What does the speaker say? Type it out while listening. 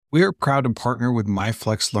We are proud to partner with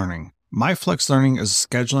MyFlex Learning. MyFlex Learning is a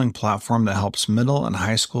scheduling platform that helps middle and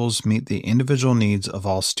high schools meet the individual needs of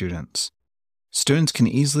all students. Students can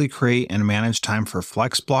easily create and manage time for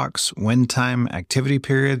flex blocks, win time, activity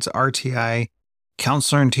periods, RTI,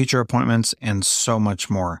 counselor and teacher appointments, and so much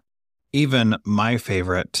more. Even my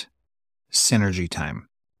favorite, synergy time.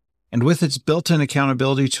 And with its built-in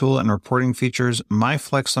accountability tool and reporting features,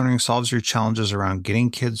 MyFlex Learning solves your challenges around getting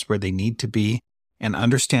kids where they need to be and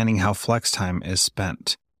understanding how flex time is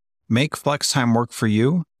spent. Make flex time work for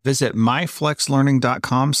you. Visit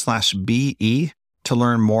myflexlearning.com/BE to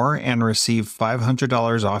learn more and receive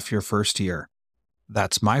 $500 off your first year.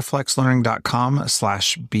 That's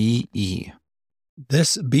myflexlearning.com/BE.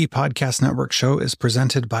 This B Podcast Network show is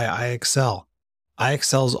presented by iExcel.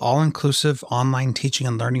 iExcel's all-inclusive online teaching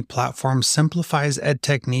and learning platform simplifies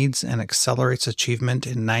edtech needs and accelerates achievement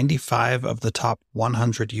in 95 of the top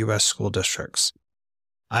 100 U.S. school districts.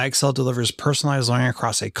 iExcel delivers personalized learning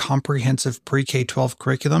across a comprehensive pre-K-12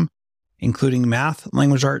 curriculum, including math,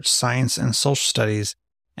 language arts, science, and social studies,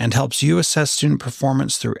 and helps you assess student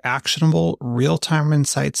performance through actionable, real-time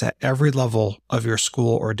insights at every level of your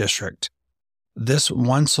school or district. This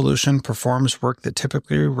one solution performs work that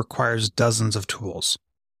typically requires dozens of tools.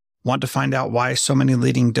 Want to find out why so many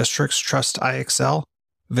leading districts trust iExcel?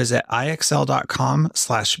 Visit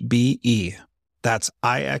iexcel.com/BE. That's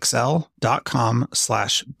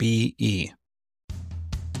iexcel.com/BE.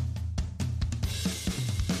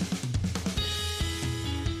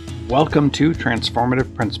 Welcome to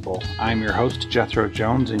Transformative Principal. I'm your host, Jethro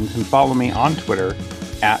Jones, and you can follow me on Twitter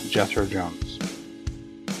at Jethro Jones.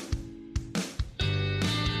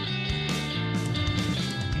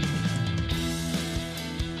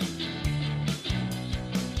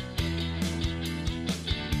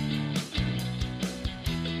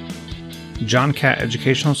 John Catt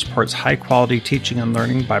Educational supports high-quality teaching and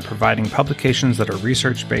learning by providing publications that are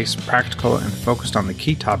research-based, practical, and focused on the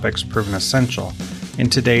key topics proven essential in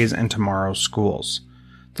today's and tomorrow's schools.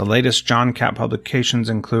 The latest John Catt publications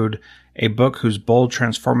include a book whose bold,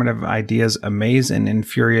 transformative ideas amaze and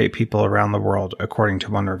infuriate people around the world, according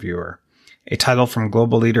to one reviewer, a title from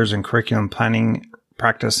global leaders in curriculum planning,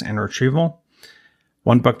 practice, and retrieval,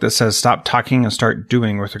 one book that says stop talking and start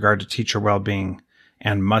doing with regard to teacher well-being,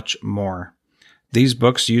 and much more. These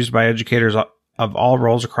books, used by educators of all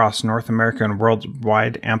roles across North America and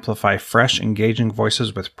worldwide, amplify fresh, engaging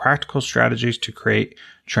voices with practical strategies to create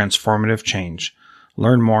transformative change.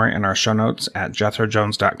 Learn more in our show notes at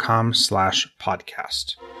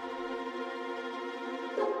jethrojones.com/podcast.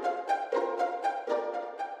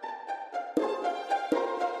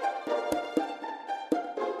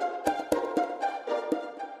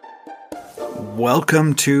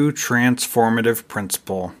 Welcome to Transformative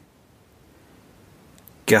Principal.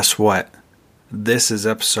 Guess what? This is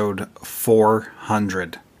episode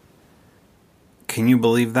 400. Can you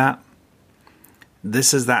believe that?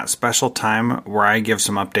 This is that special time where I give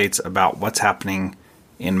some updates about what's happening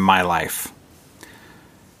in my life.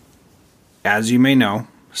 As you may know,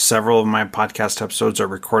 several of my podcast episodes are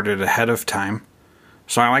recorded ahead of time,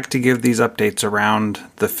 so I like to give these updates around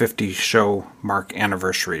the 50 show mark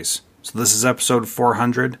anniversaries. So this is episode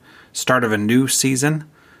 400, start of a new season.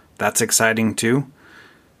 That's exciting too.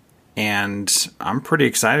 And I'm pretty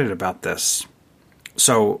excited about this.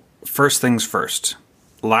 So first things first.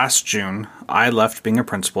 Last June, I left being a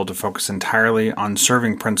principal to focus entirely on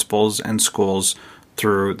serving principals and schools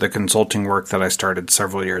through the consulting work that I started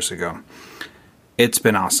several years ago. It's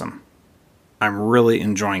been awesome. I'm really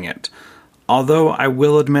enjoying it. Although I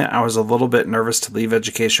will admit I was a little bit nervous to leave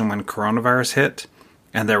education when coronavirus hit,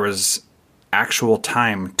 and there was actual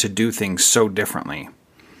time to do things so differently.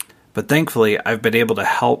 But thankfully, I've been able to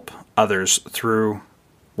help others through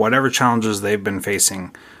whatever challenges they've been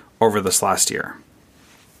facing over this last year.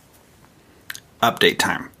 Update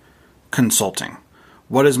time. Consulting.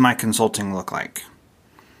 What does my consulting look like?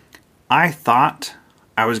 I thought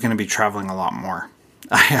I was going to be traveling a lot more.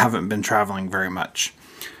 I haven't been traveling very much.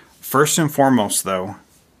 First and foremost, though,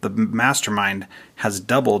 the mastermind has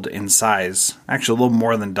doubled in size, actually a little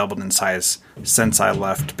more than doubled in size, since I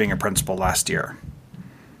left being a principal last year.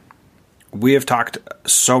 We have talked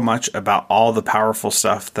so much about all the powerful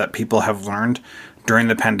stuff that people have learned during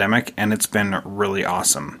the pandemic, and it's been really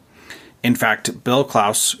awesome. In fact, Bill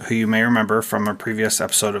Klaus, who you may remember from a previous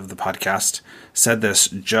episode of the podcast, said this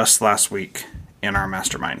just last week in our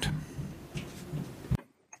mastermind.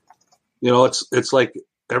 You know, it's like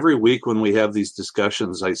every week when we have these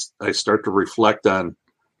discussions, I start to reflect on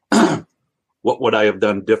what would I have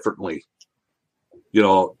done differently, you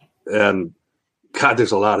know, and God,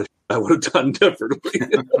 there's a lot of I would have done differently.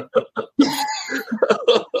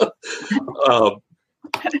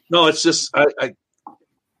 No, it's just I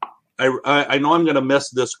know I'm going to miss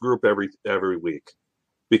this group every week,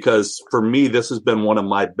 because for me this has been one of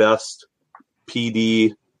my best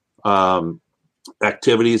PD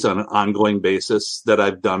activities on an ongoing basis that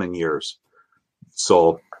I've done in years.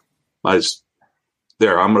 So I'm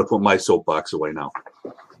going to put my soapbox away now.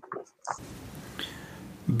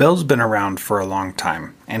 Bill's been around for a long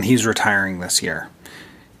time, and he's retiring this year.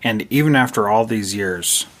 And even after all these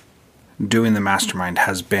years, doing the mastermind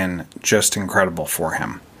has been just incredible for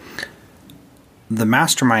him. The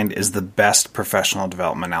mastermind is the best professional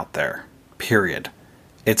development out there, period.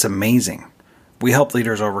 It's amazing. We help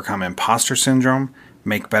leaders overcome imposter syndrome,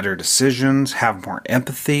 make better decisions, have more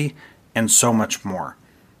empathy, and so much more.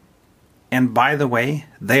 And by the way,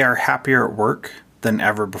 they are happier at work than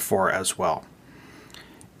ever before as well.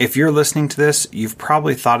 If you're listening to this, you've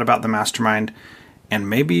probably thought about the mastermind, and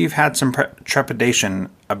maybe you've had some trepidation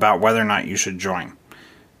about whether or not you should join.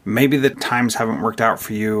 Maybe the times haven't worked out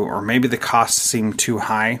for you, or maybe the costs seem too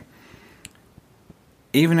high.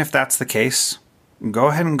 Even if that's the case, go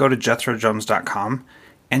ahead and go to jethrojones.com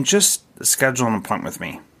and just schedule an appointment with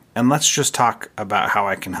me. And let's just talk about how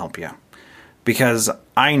I can help you. Because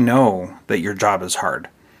I know that your job is hard.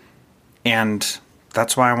 And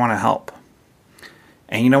that's why I want to help.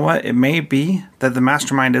 And you know what? It may be that the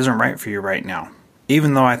mastermind isn't right for you right now,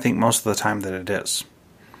 even though I think most of the time that it is.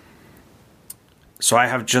 So I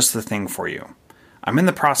have just the thing for you. I'm in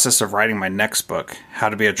the process of writing my next book, How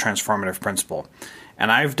to Be a Transformative Principal.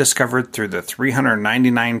 And I've discovered through the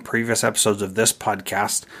 399 previous episodes of this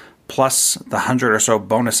podcast, plus the 100 or so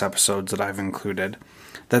bonus episodes that I've included,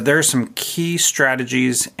 that there are some key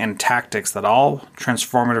strategies and tactics that all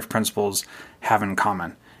transformative principals have in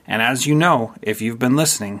common. And as you know, if you've been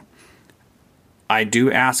listening, I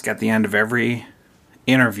do ask at the end of every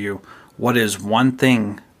interview, what is one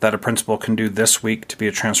thing that a principal can do this week to be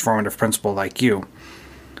a transformative principal like you?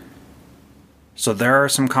 So there are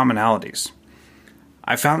some commonalities.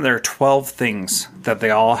 I found there are 12 things that they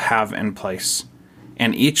all have in place.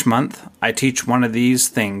 And each month, I teach one of these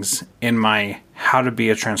things in my How to Be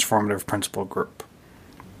a Transformative Principal group.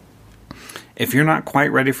 If you're not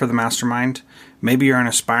quite ready for the mastermind, maybe you're an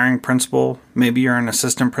aspiring principal, maybe you're an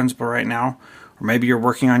assistant principal right now, or maybe you're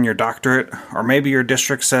working on your doctorate, or maybe your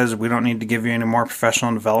district says we don't need to give you any more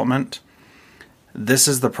professional development, this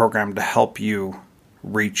is the program to help you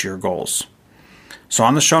reach your goals. So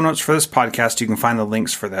on the show notes for this podcast, you can find the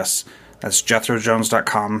links for this. That's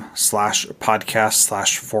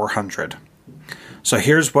jethrojones.com/podcast/400. So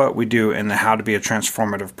here's what we do in the How to Be a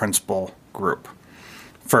Transformative Principal group.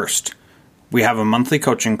 First, we have a monthly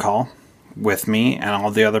coaching call with me and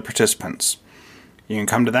all the other participants. You can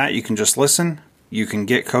come to that. You can just listen. You can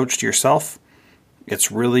get coached yourself.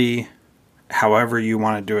 It's really however you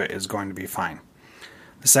want to do it is going to be fine.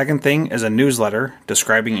 The second thing is a newsletter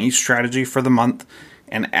describing each strategy for the month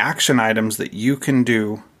and action items that you can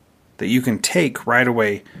do, that you can take right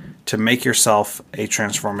away to make yourself a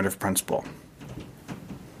transformative principal.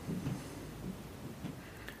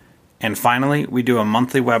 And finally, we do a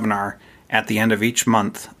monthly webinar at the end of each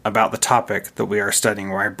month about the topic that we are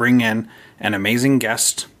studying, where I bring in an amazing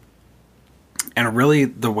guest. And really,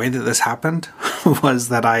 the way that this happened was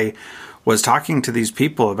that I was talking to these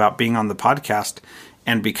people about being on the podcast,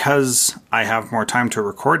 and because I have more time to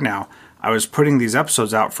record now, I was putting these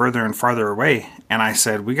episodes out further and farther away, and I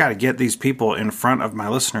said, we got to get these people in front of my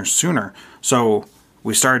listeners sooner. So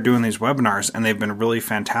we started doing these webinars, and they've been really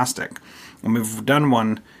fantastic. And we've done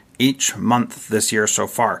one each month this year so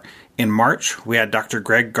far. In March, we had Dr.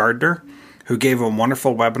 Greg Gardner, who gave a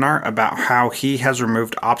wonderful webinar about how he has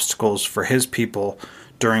removed obstacles for his people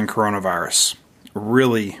during coronavirus.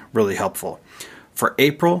 Really, really helpful. For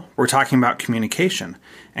April, we're talking about communication,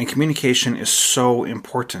 and communication is so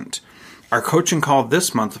important. Our coaching call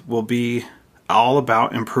this month will be all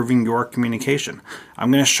about improving your communication.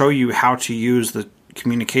 I'm going to show you how to use the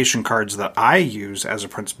communication cards that I use as a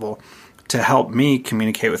principal to help me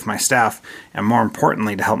communicate with my staff, and more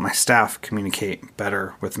importantly, to help my staff communicate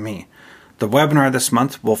better with me. The webinar this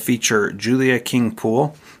month will feature Julia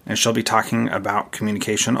King-Poole, and she'll be talking about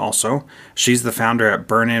communication also. She's the founder at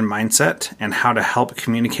Burn In Mindset and how to help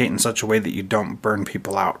communicate in such a way that you don't burn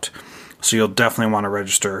people out. So you'll definitely want to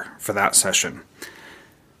register for that session.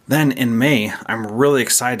 Then in May, I'm really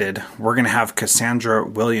excited. We're going to have Cassandra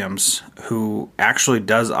Williams, who actually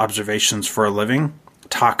does observations for a living,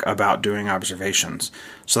 talk about doing observations.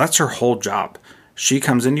 So that's her whole job. She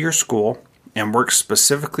comes into your school and works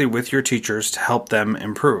specifically with your teachers to help them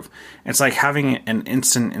improve. It's like having an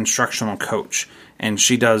instant instructional coach, and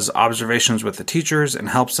she does observations with the teachers and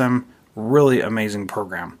helps them. Really amazing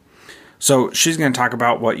program. So she's going to talk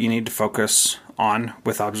about what you need to focus on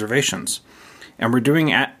with observations. And we're doing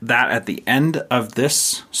that at the end of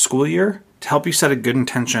this school year to help you set a good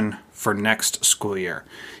intention for next school year.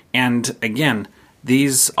 And again,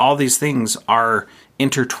 all these things are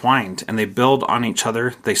intertwined and they build on each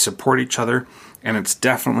other, they support each other, and it's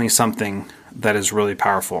definitely something that is really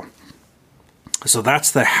powerful. So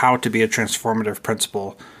that's the How to Be a Transformative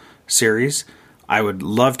Principal series. I would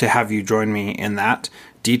love to have you join me in that.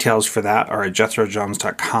 Details for that are at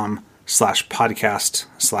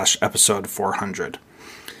jethrojones.com/podcast/episode 400.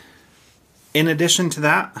 In addition to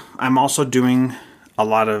that, I'm also doing a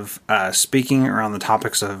lot of speaking around the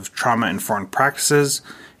topics of trauma-informed practices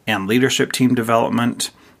and leadership team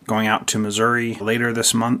development, going out to Missouri later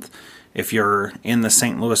this month. If you're in the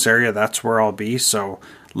St. Louis area, that's where I'll be. So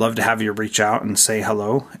love to have you reach out and say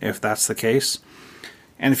hello if that's the case.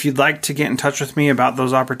 And if you'd like to get in touch with me about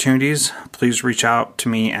those opportunities, please reach out to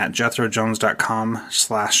me at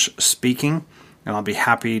jethrojones.com/speaking, and I'll be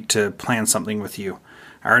happy to plan something with you.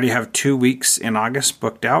 I already have 2 weeks in August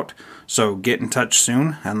booked out, so get in touch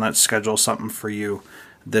soon and let's schedule something for you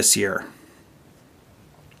this year.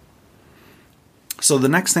 So the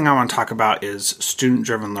next thing I want to talk about is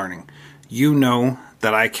student-driven learning. You know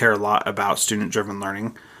that I care a lot about student-driven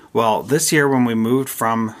learning. Well, this year when we moved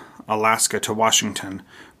from Alaska to Washington,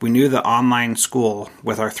 we knew that online school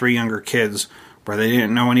with our 3 younger kids, where they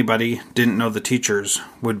didn't know anybody, didn't know the teachers,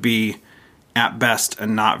 would be at best a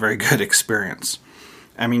not very good experience.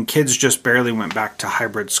 I mean, kids just barely went back to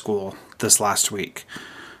hybrid school this last week.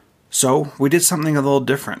 So we did something a little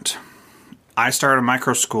different. I started a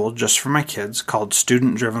micro school just for my kids called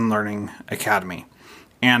Student Driven Learning Academy.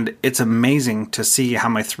 And it's amazing to see how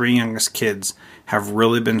my 3 youngest kids have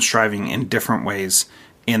really been striving in different ways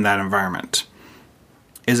in that environment.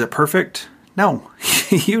 Is it perfect? No,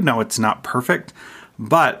 you know it's not perfect.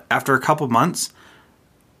 But after a couple months,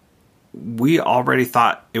 we already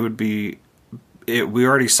thought we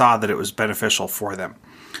already saw that it was beneficial for them.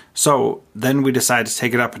 So then we decided to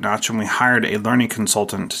take it up a notch and we hired a learning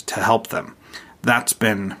consultant to help them. That's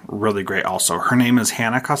been really great also. Her name is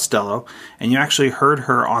Hannah Costello, and you actually heard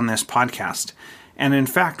her on this podcast. And in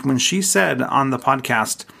fact, when she said on the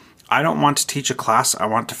podcast, I don't want to teach a class, I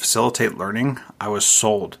want to facilitate learning, I was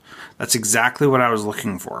sold. That's exactly what I was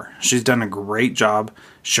looking for. She's done a great job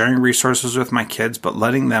sharing resources with my kids, but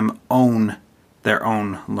letting them own their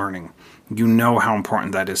own learning. You know how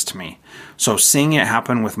important that is to me. So seeing it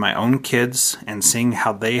happen with my own kids and seeing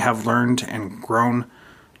how they have learned and grown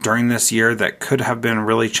during this year that could have been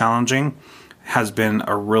really challenging has been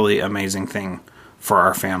a really amazing thing for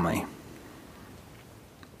our family.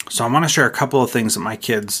 So I want to share a couple of things that my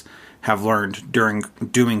kids have learned during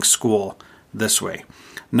doing school this way.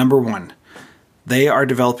 Number 1, they are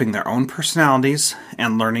developing their own personalities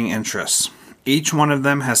and learning interests. Each one of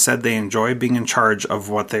them has said they enjoy being in charge of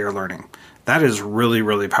what they are learning. That is really,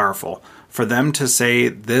 really powerful. For them to say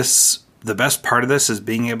the best part of this is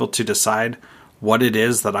being able to decide what it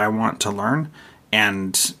is that I want to learn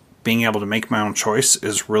and being able to make my own choice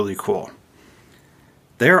is really cool.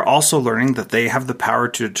 They are also learning that they have the power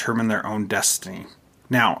to determine their own destiny.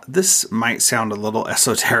 Now, this might sound a little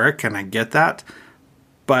esoteric, and I get that,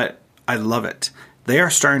 but I love it. They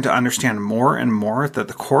are starting to understand more and more that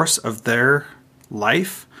the course of their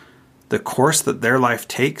life, the course that their life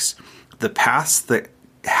takes, the paths that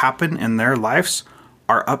happen in their lives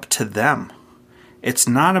are up to them. It's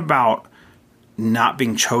not about not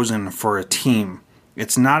being chosen for a team.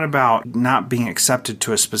 It's not about not being accepted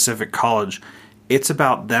to a specific college. It's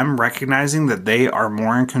about them recognizing that they are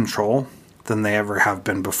more in control than they ever have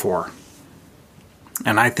been before.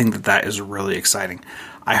 And I think that that is really exciting.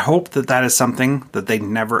 I hope that that is something that they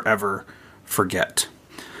never ever forget.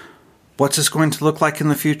 What's this going to look like in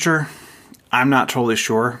the future? I'm not totally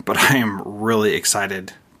sure, but I am really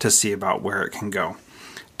excited to see about where it can go.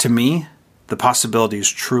 To me, the possibilities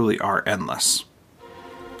truly are endless.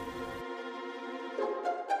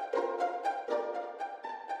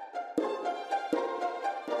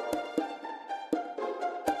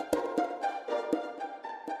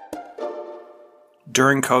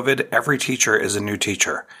 During COVID, every teacher is a new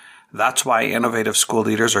teacher. That's why innovative school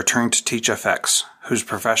leaders are turning to TeachFX, whose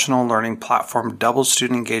professional learning platform doubles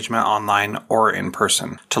student engagement online or in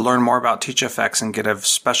person. To learn more about TeachFX and get a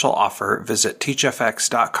special offer, visit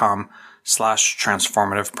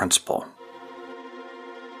teachfx.com/transformative principal.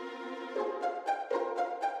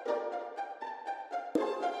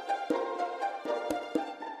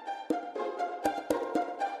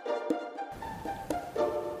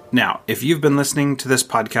 Now, if you've been listening to this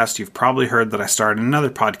podcast, you've probably heard that I started another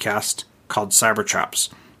podcast called Cyber Traps.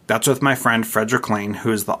 That's with my friend Frederick Lane,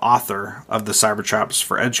 who is the author of the Cyber Traps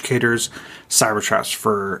for Educators, Cyber Traps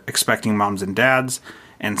for Expecting Moms and Dads,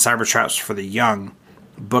 and Cyber Traps for the Young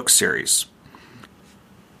book series.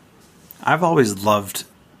 I've always loved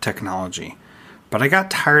technology, but I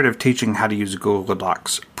got tired of teaching how to use Google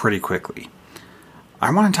Docs pretty quickly.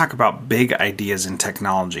 I want to talk about big ideas in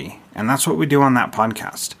technology, and that's what we do on that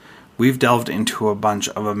podcast. We've delved into a bunch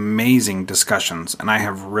of amazing discussions, and I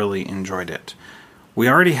have really enjoyed it. We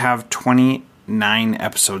already have 29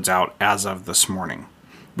 episodes out as of this morning.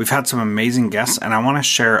 We've had some amazing guests, and I want to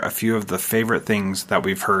share a few of the favorite things that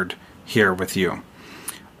we've heard here with you.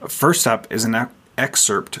 First up is an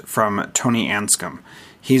excerpt from Tony Anscombe.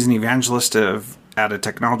 He's an evangelist at a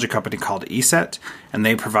technology company called ESET, and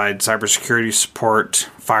they provide cybersecurity support,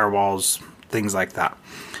 firewalls, things like that.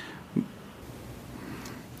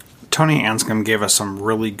 Tony Anscombe gave us some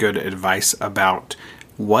really good advice about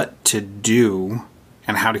what to do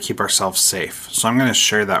and how to keep ourselves safe. So I'm going to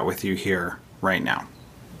share that with you here right now.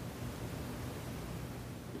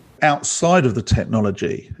 Outside of the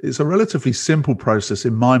technology, it's a relatively simple process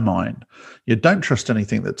in my mind. You don't trust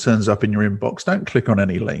anything that turns up in your inbox. Don't click on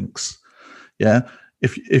any links. Yeah.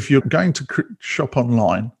 If you're going to shop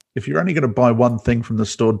online, if you're only going to buy one thing from the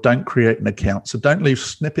store, don't create an account. So don't leave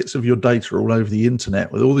snippets of your data all over the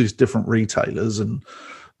internet with all these different retailers and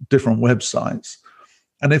different websites.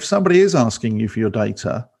 And if somebody is asking you for your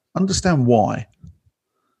data, understand why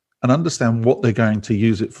and understand what they're going to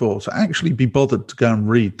use it for. So actually be bothered to go and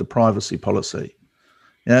read the privacy policy.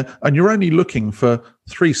 Yeah. And you're only looking for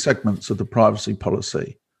 3 segments of the privacy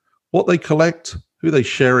policy: what they collect, who they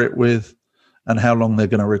share it with, and how long they're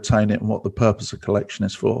going to retain it and what the purpose of collection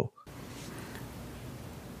is for.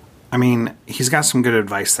 I mean, he's got some good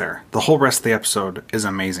advice there. The whole rest of the episode is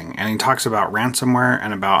amazing. And he talks about ransomware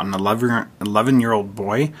and about an 11-year-old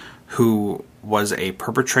boy who was a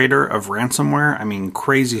perpetrator of ransomware. I mean,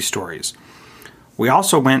 crazy stories. We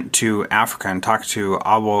also went to Africa and talked to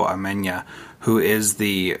Awo Amenya, who is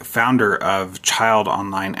the founder of Child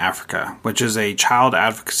Online Africa, which is a child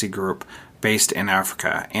advocacy group based in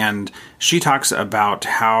Africa. And she talks about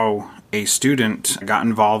how a student got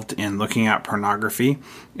involved in looking at pornography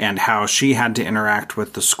and how she had to interact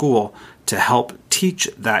with the school to help teach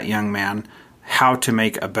that young man how to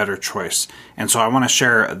make a better choice. And so I want to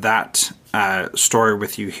share that story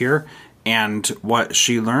with you here and what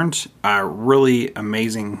she learned. Really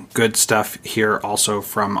amazing, good stuff here also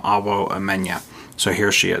from Awo Amenya. So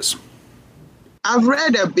here she is. I've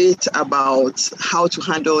read a bit about how to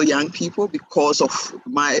handle young people because of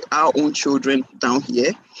our own children down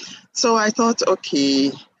here. So I thought,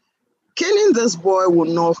 okay, killing this boy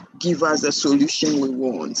will not give us the solution we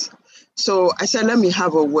want. So I said, let me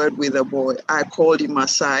have a word with the boy. I called him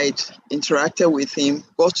aside, interacted with him,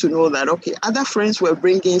 got to know that, okay, other friends were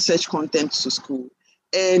bringing such content to school,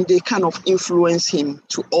 and they kind of influence him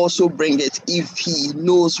to also bring it if he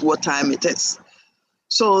knows what time it is.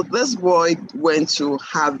 So this boy went to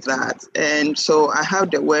have that. And so I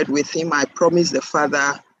had the word with him. I promised the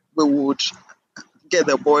father we would get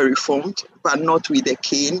the boy reformed, but not with a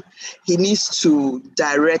cane. He needs to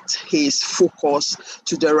direct his focus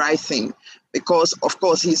to the right thing because, of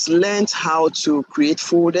course, he's learned how to create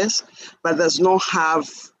folders, but does not have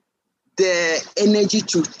the energy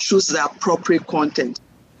to choose the appropriate content.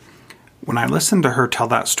 When I listened to her tell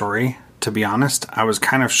that story, to be honest, I was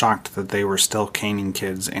kind of shocked that they were still caning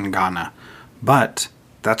kids in Ghana. But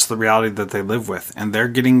that's the reality that they live with. And they're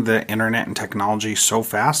getting the internet and technology so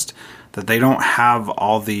fast that they don't have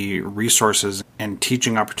all the resources and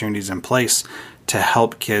teaching opportunities in place to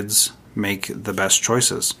help kids make the best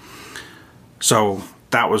choices. So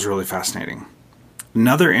that was really fascinating.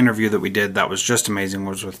 Another interview that we did that was just amazing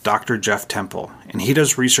was with Dr. Jeff Temple, and he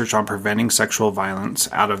does research on preventing sexual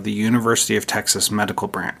violence out of the University of Texas Medical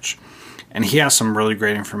Branch. And he has some really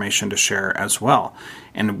great information to share as well.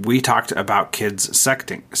 And we talked about kids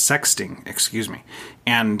sexting.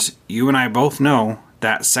 And you and I both know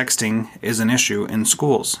that sexting is an issue in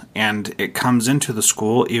schools, and it comes into the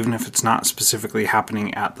school even if it's not specifically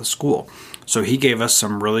happening at the school. So he gave us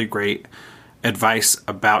some really great advice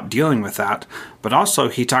about dealing with that, but also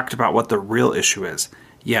he talked about what the real issue is.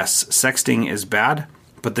 Yes, sexting is bad,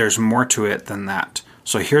 but there's more to it than that.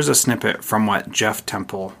 So here's a snippet from what Jeff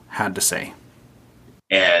Temple had to say.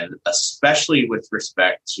 And especially with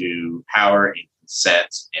respect to power and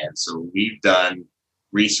consent. And so we've done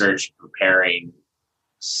research comparing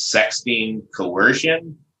sexting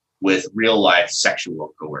coercion with real life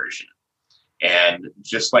sexual coercion. And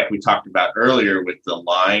just like we talked about earlier with the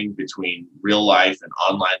line between real life and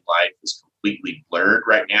online life is completely blurred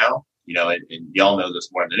right now, and y'all know this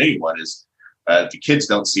more than anyone, is The kids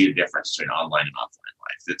don't see a difference between online and offline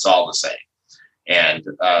life. It's all the same. And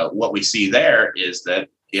what we see there is that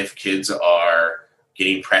if kids are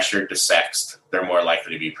getting pressured to sext, they're more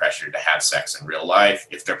likely to be pressured to have sex in real life.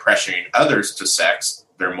 If they're pressuring others to sex,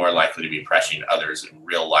 they're more likely to be pressuring others in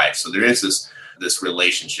real life. So there is this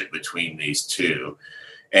relationship between these two.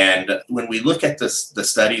 And when we look at the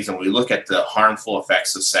studies and we look at the harmful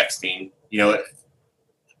effects of sexting,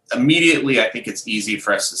 immediately I think it's easy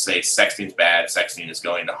for us to say sexting's bad, sexting is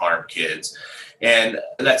going to harm kids. And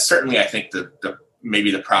that's certainly, I think,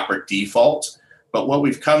 maybe the proper default. But what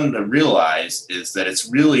we've come to realize is that it's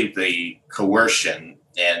really the coercion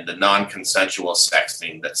and the non-consensual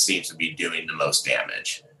sexting that seems to be doing the most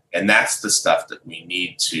damage. And that's the stuff that we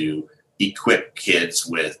need to equip kids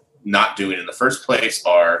with not doing in the first place,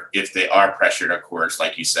 or if they are pressured or coerced,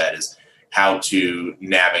 like you said, is how to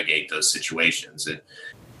navigate those situations.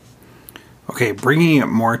 Okay, bringing it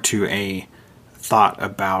more to a thought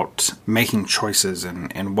about making choices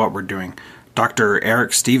and what we're doing. Dr.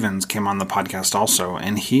 Eric Stevens came on the podcast also,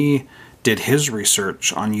 and he did his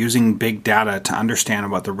research on using big data to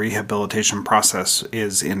understand what the rehabilitation process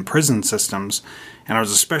is in prison systems. And I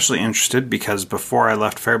was especially interested because before I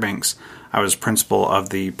left Fairbanks, I was principal of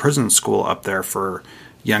the prison school up there for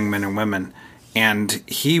young men and women. And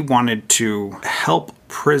he wanted to help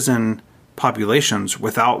prison populations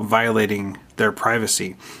without violating their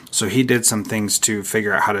privacy. So he did some things to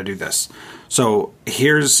figure out how to do this. So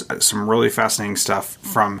here's some really fascinating stuff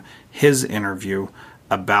from his interview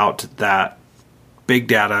about that big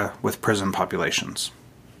data with prison populations.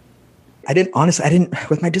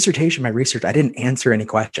 With my dissertation, my research, I didn't answer any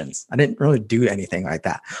questions. I didn't really do anything like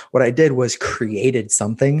that. What I did was created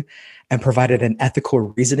something and provided an ethical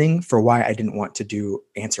reasoning for why I didn't want to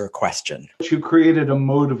answer a question. But you created a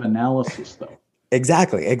mode of analysis, though.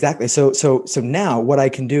 Exactly. So now what I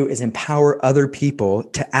can do is empower other people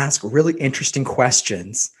to ask really interesting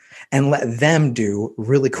questions and let them do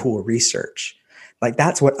really cool research. Like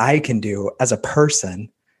that's what I can do as a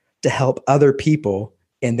person to help other people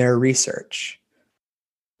in their research.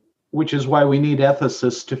 Which is why we need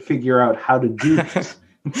ethicists to figure out how to do this.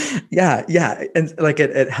 Yeah. And like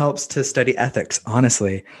it helps to study ethics,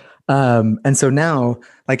 honestly. And so now,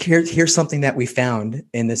 like here's something that we found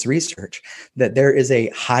in this research, that there is a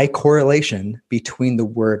high correlation between the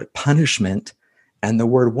word punishment and the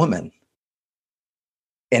word woman.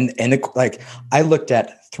 And I looked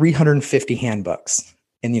at 350 handbooks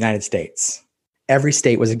in the United States. Every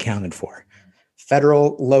state was accounted for.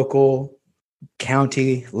 Federal, local,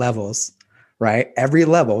 county levels, right? Every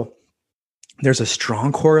level, there's a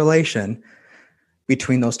strong correlation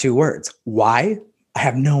between those two words. Why? I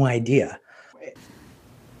have no idea.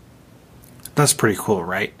 That's pretty cool,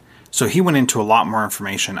 right? So he went into a lot more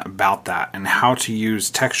information about that and how to use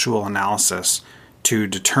textual analysis to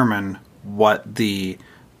determine what the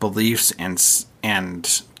beliefs and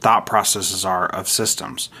thought processes are of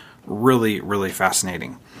systems. Really, really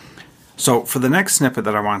fascinating. So for the next snippet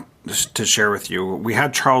that I want to share with you, we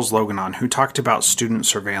had Charles Logan on, who talked about student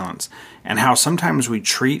surveillance and how sometimes we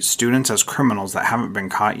treat students as criminals that haven't been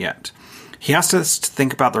caught yet. He asked us to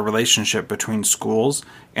think about the relationship between schools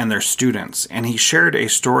and their students, and he shared a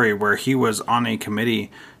story where he was on a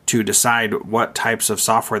committee to decide what types of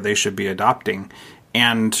software they should be adopting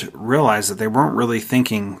and realized that they weren't really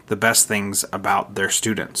thinking the best things about their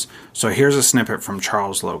students. So here's a snippet from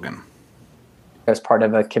Charles Logan. As part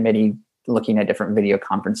of a committee looking at different video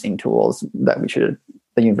conferencing tools that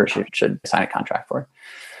the university should sign a contract for.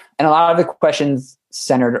 And a lot of the questions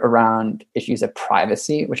centered around issues of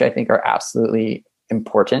privacy, which I think are absolutely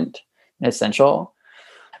important and essential.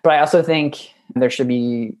 But I also think there should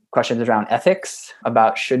be questions around ethics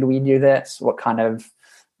about, should we do this? What kind of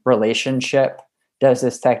relationship does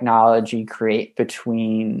this technology create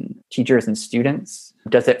between teachers and students?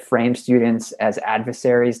 Does it frame students as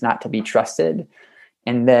adversaries not to be trusted?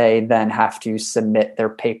 And they then have to submit their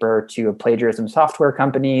paper to a plagiarism software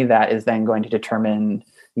company that is then going to determine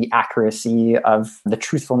the accuracy of the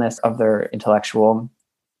truthfulness of their intellectual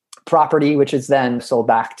property, which is then sold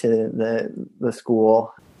back to the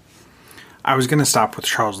school. I was going to stop with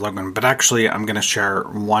Charles Logan, but actually I'm going to share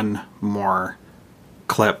one more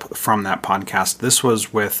clip from that podcast. This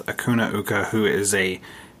was with Akuna Uka, who is a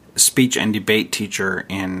speech and debate teacher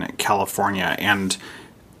in California, and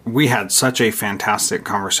we had such a fantastic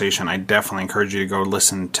conversation. I definitely encourage you to go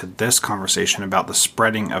listen to this conversation about the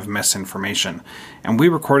spreading of misinformation. And we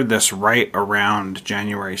recorded this right around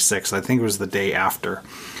January 6th. I think it was the day after.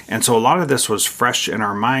 And so a lot of this was fresh in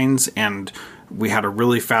our minds, and we had a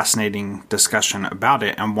really fascinating discussion about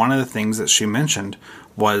it. And one of the things that she mentioned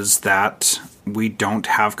was that we don't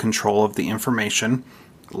have control of the information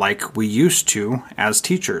like we used to as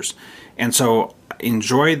teachers. And so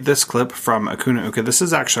enjoyed this clip from Akuna Uka. This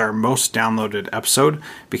is actually our most downloaded episode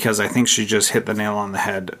because I think she just hit the nail on the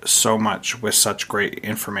head so much with such great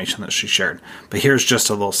information that she shared. But here's just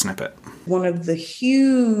a little snippet. One of the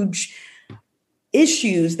huge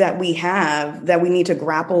issues that we have that we need to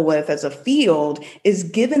grapple with as a field is,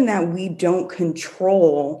 given that we don't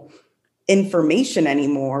control information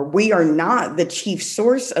anymore, we are not the chief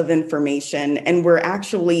source of information, and we're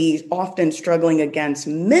actually often struggling against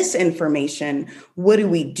misinformation. What do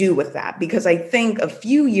we do with that? Because I think a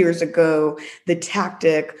few years ago, the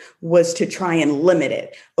tactic was to try and limit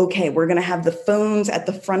it. Okay, we're going to have the phones at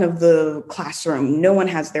the front of the classroom. No one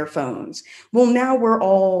has their phones. Well, now we're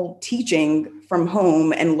all teaching from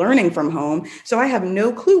home and learning from home. So I have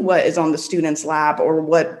no clue what is on the student's lap or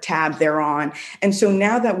what tab they're on. And so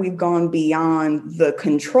now that we've gone beyond the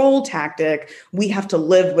control tactic, we have to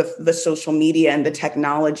live with the social media and the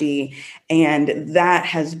technology. And that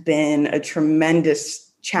has been a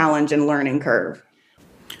tremendous challenge and learning curve.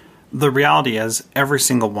 The reality is every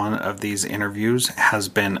single one of these interviews has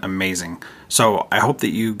been amazing. So I hope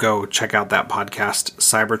that you go check out that podcast,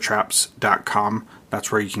 cybertraps.com.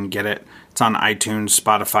 That's where you can get it. It's on iTunes,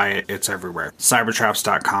 Spotify, it's everywhere.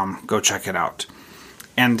 Cybertraps.com, go check it out.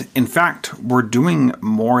 And in fact, we're doing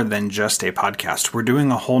more than just a podcast. We're doing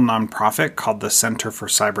a whole nonprofit called the Center for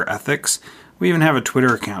Cyber Ethics. We even have a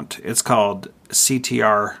Twitter account. It's called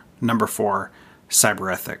CTR4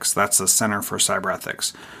 Cyber Ethics. That's the Center for Cyber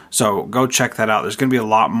Ethics. So go check that out. There's going to be a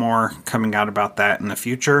lot more coming out about that in the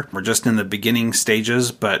future. We're just in the beginning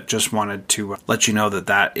stages, but just wanted to let you know that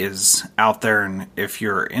that is out there. And if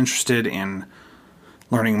you're interested in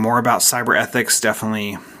learning more about cyber ethics,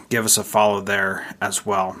 definitely give us a follow there as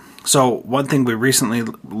well. So one thing we recently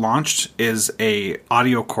launched is a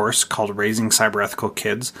audio course called Raising Cyber Ethical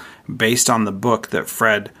Kids, based on the book that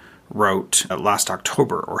Fred wrote last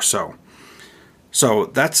October or so. So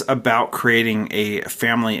that's about creating a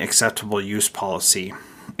family acceptable use policy.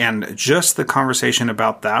 And just the conversation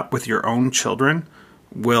about that with your own children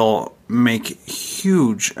will make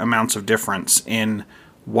huge amounts of difference in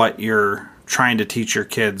what you're trying to teach your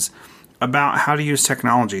kids about how to use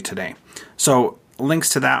technology today. So links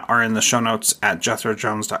to that are in the show notes at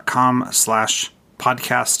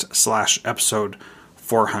jethrojones.com/podcast/episode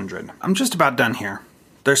 400. I'm just about done here.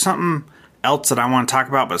 There's something else that I want to talk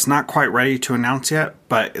about, but it's not quite ready to announce yet,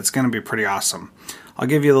 but it's going to be pretty awesome. I'll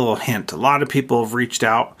give you a little hint. A lot of people have reached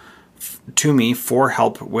out to me for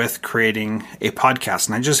help with creating a podcast,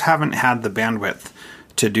 and I just haven't had the bandwidth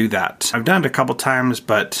to do that. I've done it a couple times,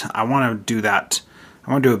 but I want to do that.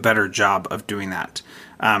 I want to do a better job of doing that.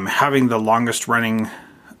 Having the longest running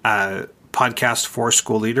podcast for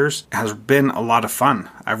school leaders has been a lot of fun.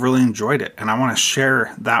 I've really enjoyed it, and I want to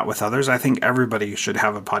share that with others. I think everybody should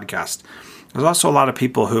have a podcast. There's also a lot of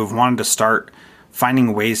people who have wanted to start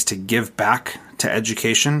finding ways to give back to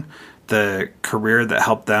education, the career that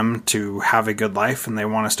helped them to have a good life, and they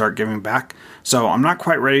want to start giving back. So I'm not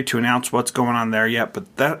quite ready to announce what's going on there yet,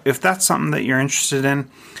 but if that's something that you're interested in,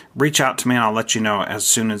 reach out to me and I'll let you know as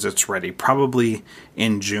soon as it's ready, probably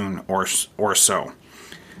in June or so.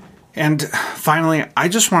 And finally, I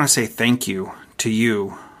just want to say thank you to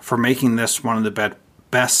you for making this one of the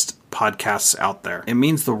best podcasts out there. It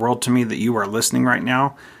means the world to me that you are listening right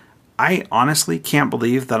now. I honestly can't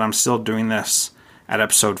believe that I'm still doing this at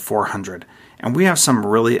episode 400. And we have some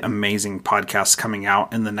really amazing podcasts coming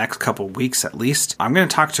out in the next couple weeks at least. I'm going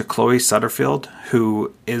to talk to Chloe Sutterfield,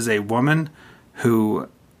 who is a woman who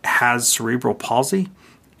has cerebral palsy.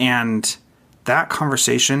 And that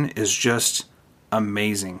conversation is just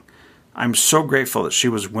amazing. I'm so grateful that she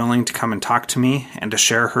was willing to come and talk to me and to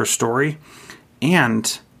share her story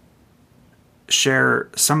and share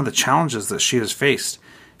some of the challenges that she has faced.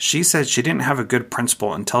 She said she didn't have a good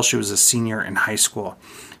principal until she was a senior in high school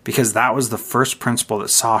because that was the first principal that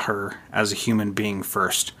saw her as a human being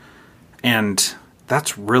first. And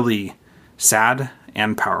that's really sad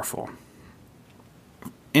and powerful.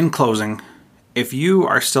 In closing, if you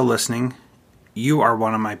are still listening, you are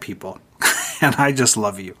one of my people. And I just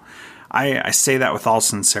love you. I say that with all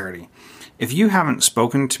sincerity. If you haven't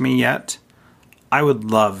spoken to me yet, I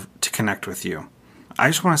would love to connect with you. I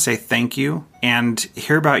just want to say thank you and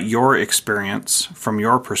hear about your experience from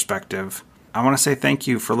your perspective. I want to say thank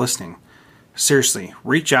you for listening. Seriously,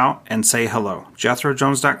 reach out and say hello.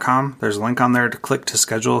 JethroJones.com. There's a link on there to click to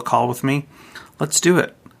schedule a call with me. Let's do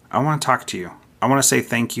it. I want to talk to you. I want to say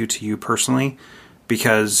thank you to you personally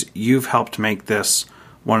because you've helped make this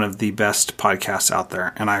one of the best podcasts out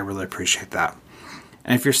there, and I really appreciate that.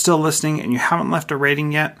 And if you're still listening and you haven't left a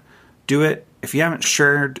rating yet, do it If you haven't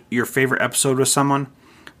shared your favorite episode with someone,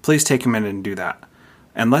 please take a minute and do that.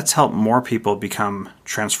 And let's help more people become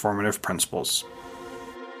transformative principals.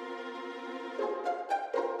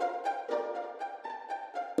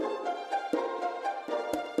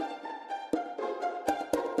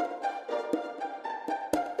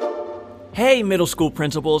 Hey, middle school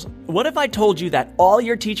principals, what if I told you that all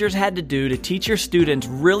your teachers had to do to teach your students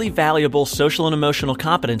really valuable social and emotional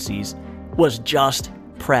competencies was just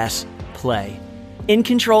press play? In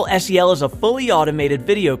Control SEL is a fully automated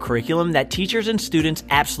video curriculum that teachers and students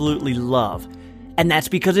absolutely love. And that's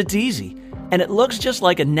because it's easy, and it looks just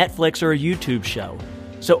like a Netflix or a YouTube show.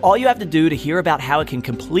 So all you have to do to hear about how it can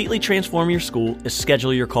completely transform your school is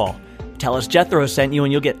schedule your call. Tell us Jethro sent you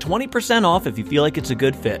and you'll get 20% off if you feel like it's a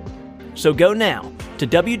good fit. So go now to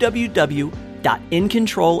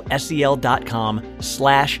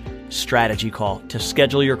www.incontrolsel.com/strategy call to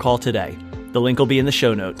schedule your call today. The link will be in the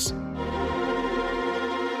show notes.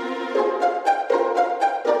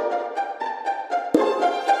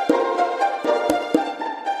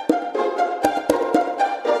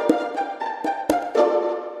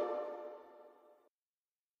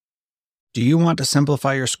 Do you want to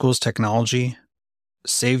simplify your school's technology,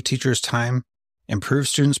 save teachers time, improve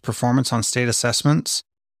students' performance on state assessments?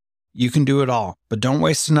 You can do it all, but don't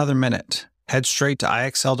waste another minute. Head straight to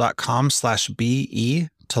ixl.com/BE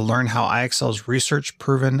to learn how IXL's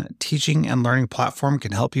research-proven teaching and learning platform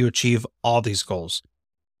can help you achieve all these goals.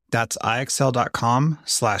 That's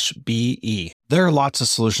ixl.com/BE. There are lots of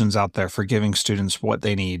solutions out there for giving students what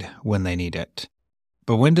they need when they need it.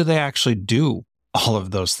 But when do they actually do all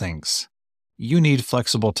of those things? You need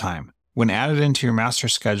flexible time. When added into your master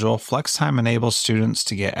schedule, Flex Time enables students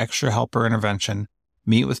to get extra help or intervention,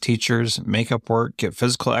 meet with teachers, make up work, get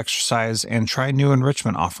physical exercise, and try new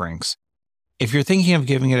enrichment offerings. If you're thinking of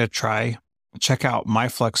giving it a try, check out My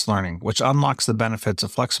Flex Learning, which unlocks the benefits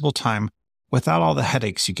of flexible time without all the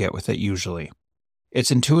headaches you get with it usually.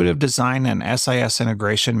 Its intuitive design and SIS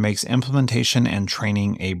integration makes implementation and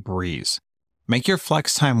training a breeze. Make your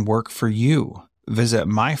Flex Time work for you. Visit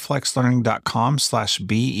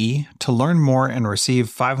myflexlearning.com/BE to learn more and receive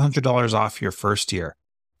 $500 off your first year.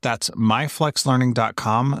 That's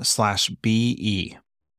myflexlearning.com/BE.